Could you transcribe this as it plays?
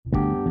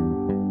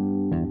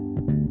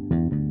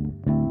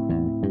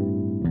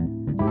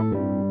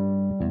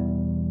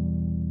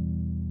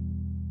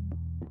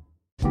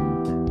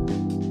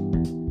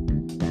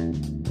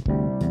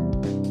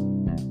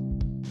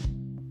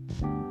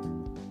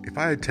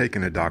I had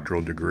taken a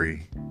doctoral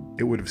degree,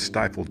 it would have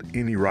stifled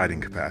any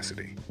writing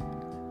capacity.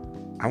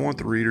 I want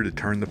the reader to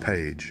turn the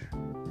page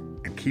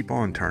and keep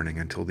on turning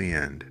until the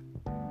end.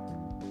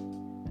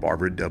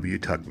 Barbara W.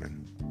 Tuchman.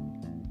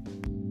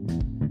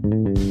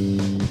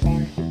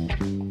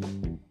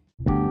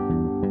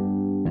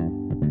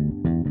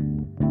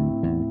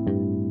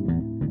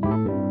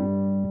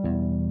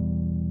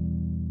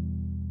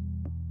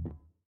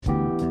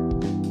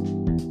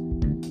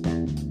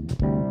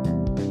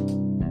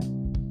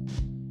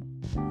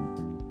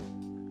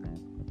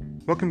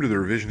 Welcome to the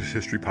Revisionist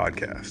History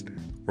Podcast,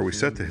 where we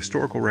set the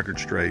historical record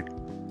straight,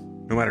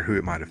 no matter who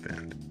it might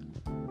offend.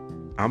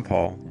 I'm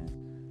Paul.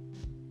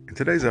 In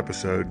today's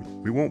episode,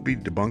 we won't be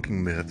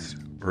debunking myths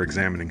or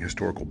examining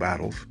historical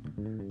battles,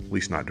 at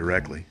least not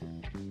directly.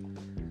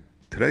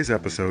 Today's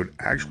episode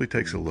actually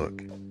takes a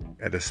look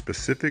at a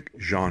specific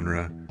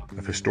genre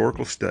of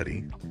historical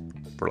study,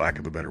 for lack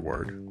of a better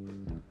word,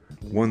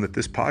 one that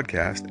this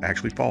podcast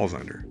actually falls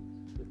under.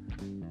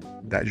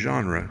 That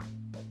genre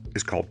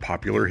is called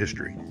popular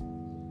history.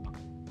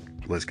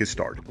 Let's get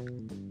started.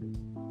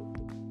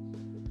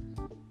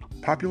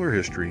 Popular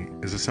history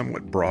is a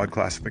somewhat broad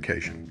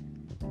classification,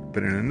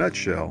 but in a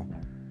nutshell,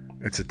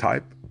 it's a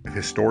type of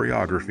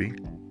historiography,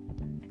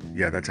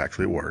 yeah, that's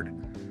actually a word,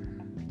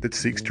 that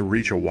seeks to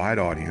reach a wide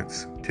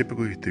audience,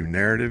 typically through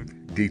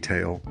narrative,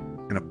 detail,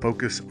 and a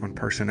focus on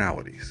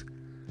personalities.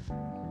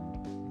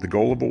 The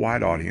goal of a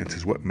wide audience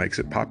is what makes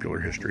it popular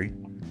history,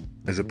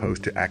 as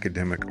opposed to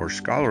academic or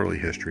scholarly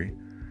history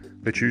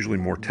that's usually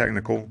more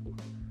technical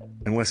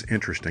and less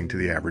interesting to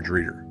the average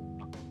reader.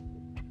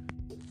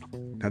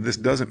 Now, this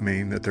doesn't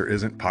mean that there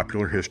isn't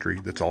popular history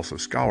that's also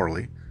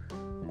scholarly,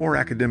 or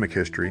academic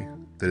history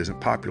that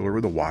isn't popular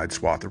with a wide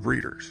swath of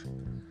readers.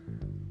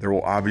 There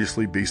will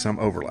obviously be some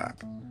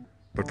overlap,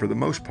 but for the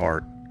most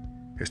part,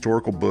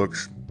 historical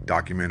books,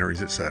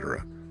 documentaries,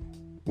 etc.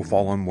 will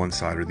fall on one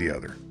side or the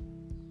other.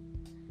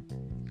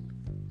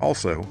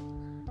 Also,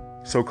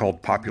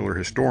 so-called popular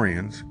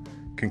historians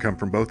can come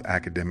from both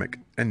academic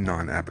and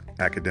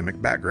non-academic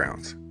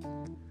backgrounds.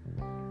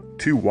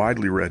 Two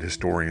widely read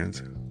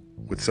historians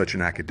with such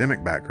an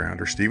academic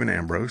background are Stephen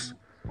Ambrose,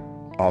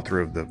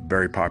 author of the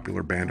very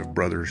popular Band of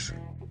Brothers.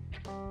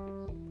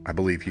 I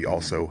believe he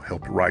also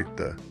helped write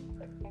the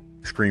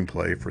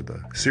screenplay for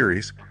the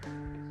series,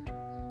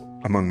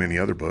 among many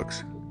other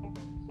books,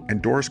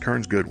 and Doris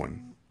Kearns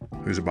Goodwin,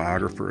 who's a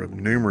biographer of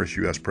numerous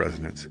U.S.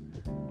 presidents,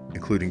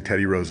 including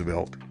Teddy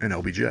Roosevelt and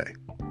LBJ.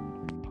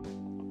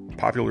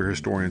 Popular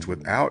historians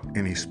without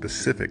any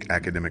specific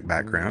academic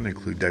background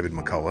include David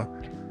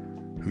McCullough,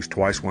 who's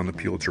twice won the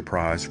Pulitzer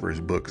Prize for his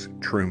books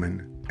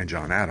Truman and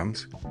John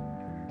Adams,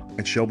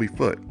 and Shelby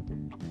Foote,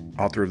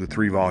 author of the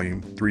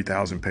 3-volume,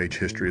 3,000-page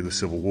history of the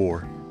Civil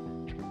War,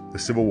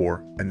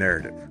 A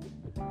Narrative.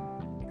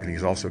 And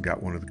he's also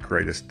got one of the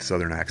greatest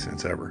Southern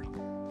accents ever.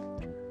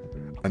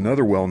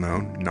 Another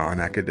well-known,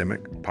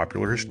 non-academic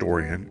popular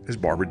historian is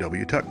Barbara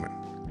W.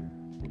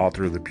 Tuchman,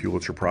 author of the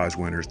Pulitzer Prize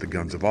winners The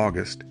Guns of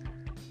August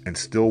and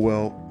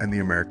Stilwell and the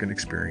American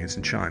Experience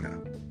in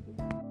China.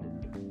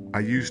 I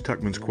use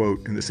Tuchman's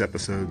quote in this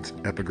episode's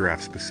epigraph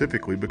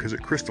specifically because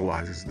it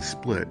crystallizes the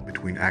split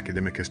between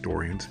academic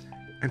historians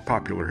and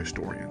popular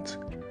historians.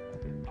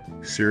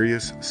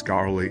 Serious,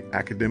 scholarly,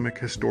 academic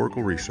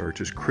historical research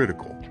is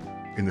critical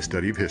in the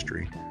study of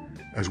history,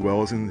 as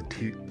well as in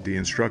the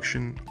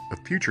instruction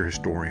of future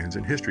historians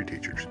and history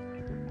teachers.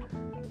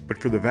 But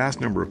for the vast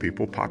number of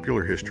people,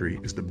 popular history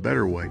is the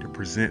better way to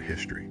present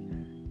history,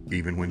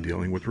 even when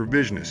dealing with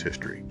revisionist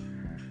history,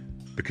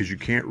 because you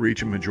can't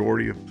reach a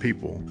majority of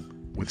people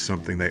with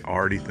something they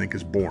already think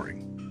is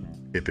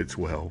boring, if it's,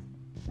 well,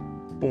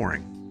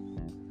 boring.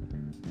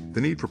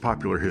 The need for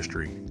popular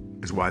history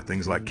is why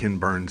things like Ken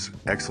Burns'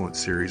 excellent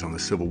series on the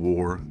Civil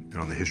War and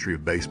on the history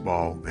of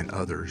baseball and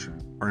others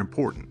are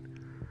important.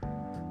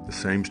 The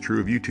same's true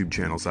of YouTube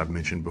channels I've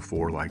mentioned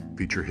before, like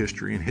Feature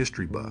History and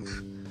History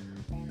Buffs,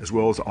 as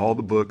well as all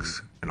the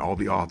books and all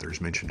the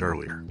authors mentioned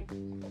earlier.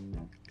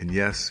 And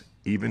yes,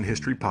 even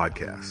history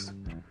podcasts,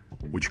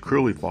 which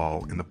clearly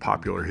fall in the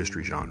popular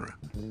history genre,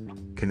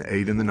 can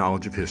aid in the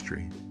knowledge of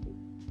history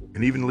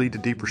and even lead to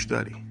deeper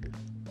study.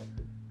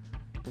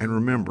 And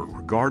remember,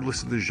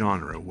 regardless of the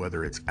genre,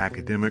 whether it's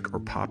academic or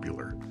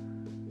popular,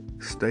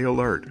 stay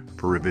alert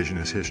for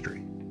revisionist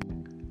history.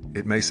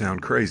 It may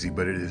sound crazy,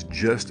 but it is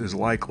just as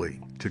likely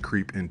to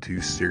creep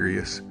into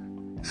serious,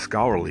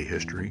 scholarly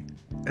history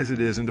as it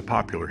is into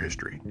popular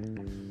history.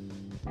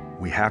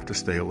 We have to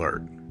stay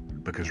alert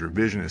because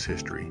revisionist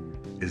history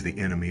is the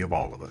enemy of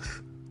all of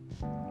us.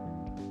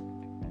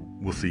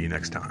 We'll see you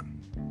next time.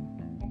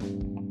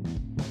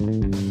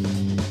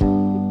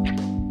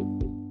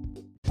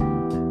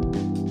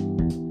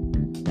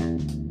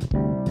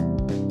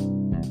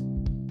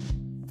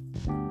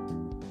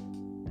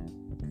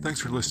 Thanks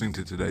for listening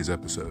to today's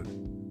episode.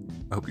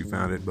 I hope you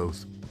found it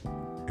both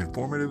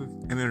informative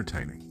and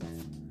entertaining.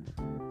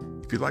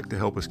 If you'd like to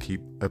help us keep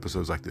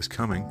episodes like this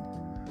coming,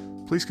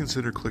 please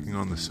consider clicking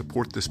on the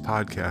Support This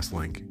Podcast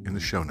link in the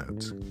show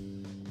notes.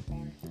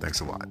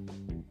 Thanks a lot.